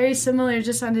opposites. They're very similar,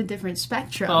 just on a different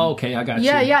spectrum. Oh, okay, I got you.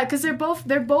 Yeah, because they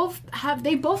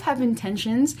both have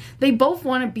intentions. They both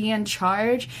want to be in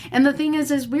charge. And the thing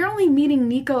is we're only meeting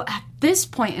Nico at this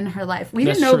point in her life. We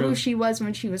That's didn't know true. who she was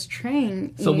when she was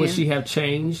trained. So would Ian. she have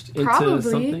changed into Probably,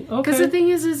 something? because Okay. the thing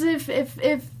is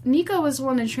if Nico was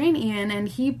one to train Ian and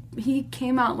he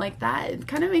came out like that, it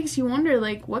kind of makes you wonder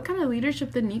like what kind of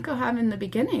leadership did Nico have in the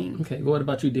beginning? Okay, what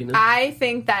about you, Dina? I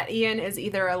think that Ian is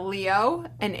either a Leo,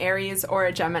 an Aries, or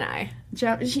a Gemini.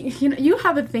 You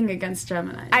have a thing against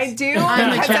Gemini. I do I'm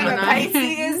a because I'm a Gemini.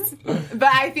 Pisces, but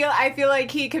I feel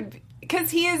like he could, because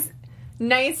he is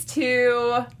nice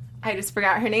to. I just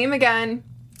forgot her name again.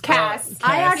 Cass.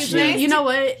 I actually, you know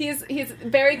what? He's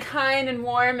very kind and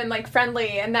warm and like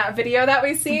friendly in that video that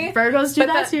we see. Virgos do But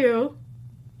that too.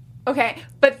 Okay,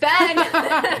 but then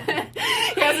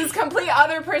he has this complete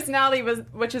other personality,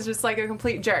 which is just like a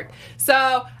complete jerk.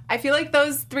 So I feel like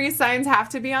those three signs have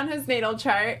to be on his natal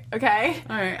chart. Okay.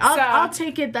 All right, So- I'll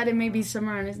take it that it may be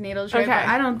somewhere on his natal chart, Okay. but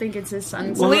I don't think it's his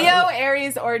son's. Leo,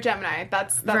 Aries, or Gemini.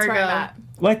 That's where Virgo. I'm at.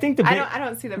 Well, I think the big. I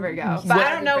don't see the Virgo, but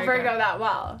I don't know Virgo that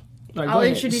well. All right, I'll go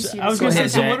ahead. introduce you. I was Go going to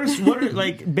say, ahead, so Jack. what are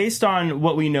like based on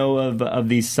what we know of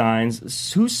these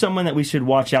signs? Who's someone that we should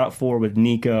watch out for with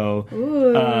Nico,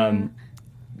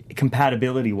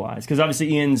 compatibility wise? Because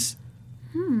obviously Ian's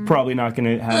probably not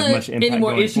going to have much impact. Any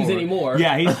more going issues forward. anymore.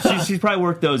 Yeah, she's probably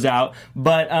worked those out,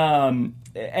 but.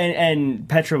 And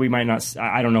Petra, we might not.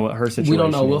 I don't know what her situation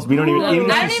don't know. is. We don't even. even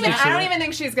though I she's don't still- even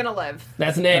think she's gonna live.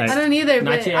 That's next. I don't either,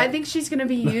 Not but yet. I think she's gonna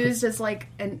be used as like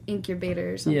an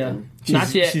incubator or something. Yeah. She's,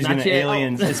 Not yet. She's not gonna yet.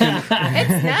 aliens. It's gonna-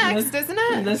 It's next, isn't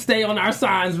it? Let's stay on our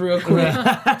signs real quick.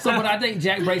 So, but I think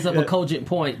Jack brings up a cogent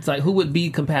point. It's like, who would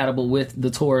be compatible with the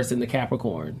Taurus and the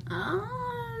Capricorn?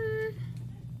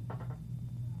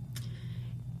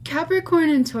 Capricorn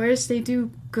and Taurus, they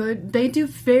do good. They do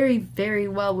very, very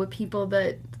well with people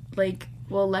that like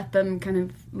will let them kind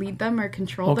of lead them or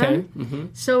control them. Mm-hmm.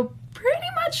 So pretty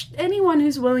much anyone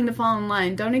who's willing to fall in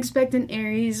line. Don't expect an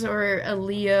Aries or a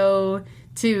Leo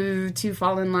to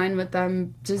fall in line with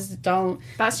them. Just don't.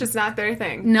 That's just not their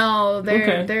thing. No,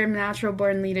 Okay. they're natural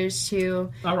born leaders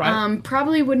too. All right.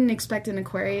 Probably wouldn't expect an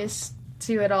Aquarius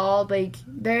to at all. Like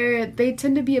they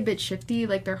tend to be a bit shifty,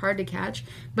 like they're hard to catch,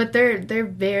 but they're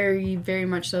very, very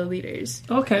much so leaders.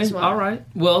 Okay, as well. all right.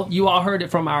 Well, you all heard it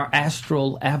from our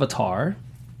astral avatar.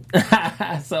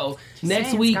 So next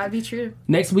Saying, week, it's gotta be true.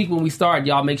 next week when we start,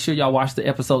 y'all make sure y'all watch the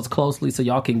episodes closely so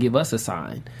y'all can give us a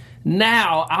sign.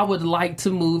 Now, I would like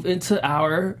to move into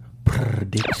our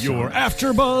prediction. Your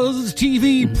AfterBuzz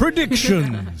TV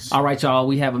predictions. All right, y'all.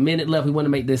 We have a minute left. We want to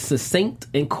make this succinct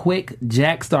and quick.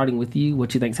 Jack, starting with you.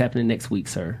 What you think's happening next week,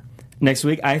 sir? Next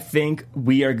week, I think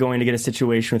we are going to get a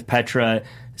situation with Petra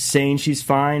saying she's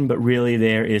fine, but really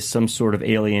there is some sort of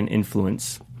alien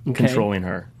influence controlling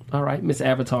her. All right, Miss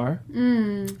Avatar.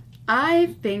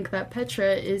 I think that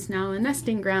Petra is now a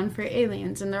nesting ground for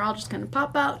aliens, and they're all just gonna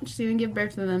pop out and she's gonna give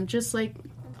birth to them, just like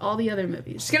all the other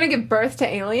movies. She's gonna give birth to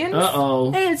aliens.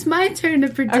 Uh-oh. Hey, it's my turn to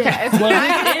predict. Okay, I'm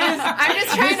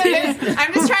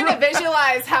just trying to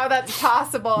visualize how that's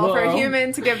possible for a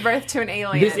human to give birth to an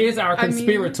alien. This is our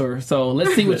conspirator, so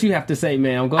let's see what you have to say,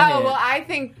 ma'am. Go ahead. Oh, well, I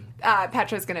think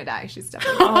Petra's gonna die. She's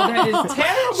definitely that is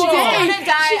terrible. She's gonna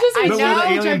die.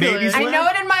 I know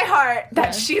it in my heart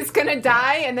that she's gonna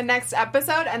die in the next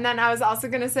episode. And then I was also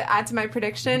gonna add to my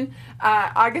prediction,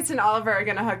 August and Oliver are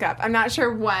gonna hook up. I'm not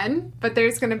sure when, but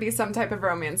there's gonna be some type of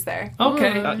romance there.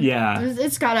 Okay. Yeah.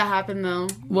 It's gotta happen, though.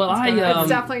 Well, it's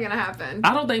definitely gonna happen.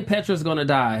 I don't think Petra's gonna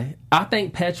die. I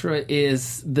think Petra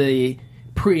is the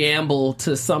preamble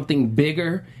to something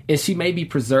bigger, and she may be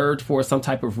preserved for some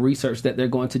type of research that they're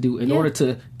going to do in order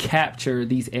to capture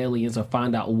these aliens or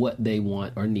find out what they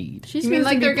want or need. She's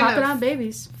like they're popping out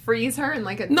babies. Freeze her in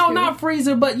like a not freeze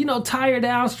her, but tie her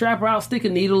down, strap her out, stick a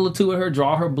needle or two in her,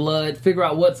 draw her blood, figure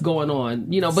out what's going on.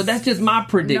 But that's just my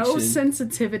prediction. No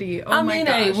sensitivity. Oh I my mean,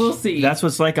 gosh. hey, we'll see. That's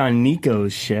what's like on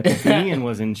Nico's ship. Ian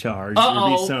was in charge.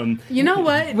 There'd be some. You know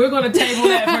what? We're going to table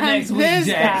that for next week,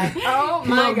 Jack. Oh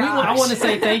my gosh. I want to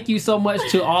say thank you so much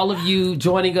to all of you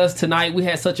joining us tonight. We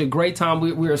had such a great time.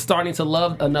 We are starting to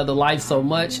love Another Life so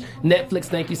much. Netflix,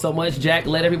 thank you so much. Jack,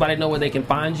 let everybody know where they can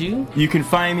find you. You can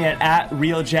find me at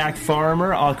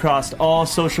RealJackFarmer across all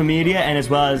social media, and as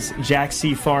well as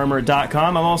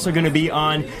JackCFarmer.com. I'm also going to be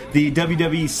on the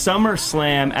WWE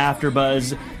SummerSlam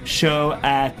AfterBuzz show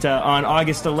on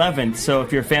August 11th. So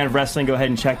if you're a fan of wrestling, go ahead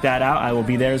and check that out. I will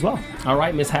be there as well. All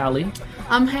right, Miss Hallie.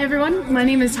 Hey everyone, my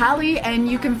name is Hallie,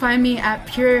 and you can find me at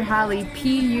Pure Hallie,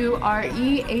 PureHalle.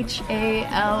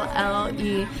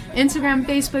 Instagram,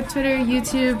 Facebook, Twitter,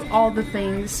 YouTube, all the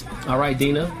things. All right,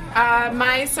 Dina.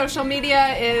 My social media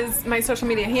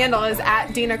handle is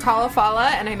at Dina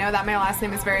Calafala, and I know that my last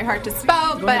name is very hard to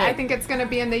spell, but I think it's going to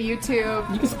be in the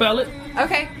YouTube. You can spell it.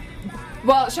 Okay.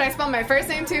 Well, should I spell my first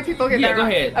name too? People get that wrong.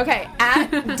 Go ahead. Okay, at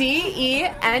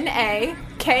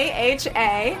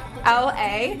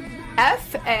DenaKHALAFALLAH.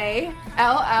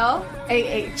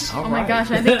 Oh my gosh,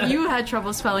 I think you had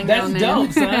trouble spelling That's your own name.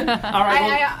 dope, son. All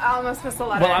right. I almost missed a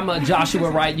letter. Well, I'm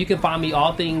Joshua Wright. You can find me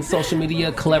all things social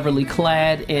media, Cleverly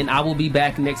Clad, and I will be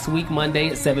back next week, Monday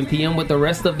at 7 p.m. with the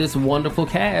rest of this wonderful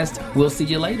cast. We'll see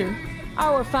you later.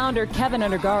 Our founder, Kevin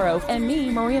Undergaro, and me,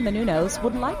 Maria Menounos,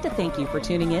 would like to thank you for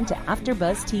tuning in to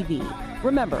AfterBuzz TV.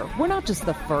 Remember, we're not just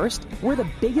the first, we're the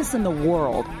biggest in the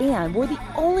world, and we're the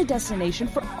only destination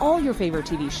for all your favorite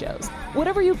TV shows.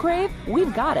 Whatever you crave,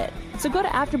 we've got it. So go to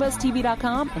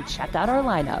AfterBuzzTV.com and check out our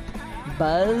lineup.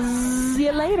 Buzz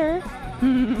you later.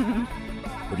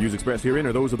 The views expressed herein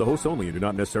are those of the hosts only and do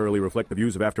not necessarily reflect the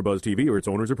views of AfterBuzz TV or its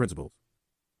owners or principals.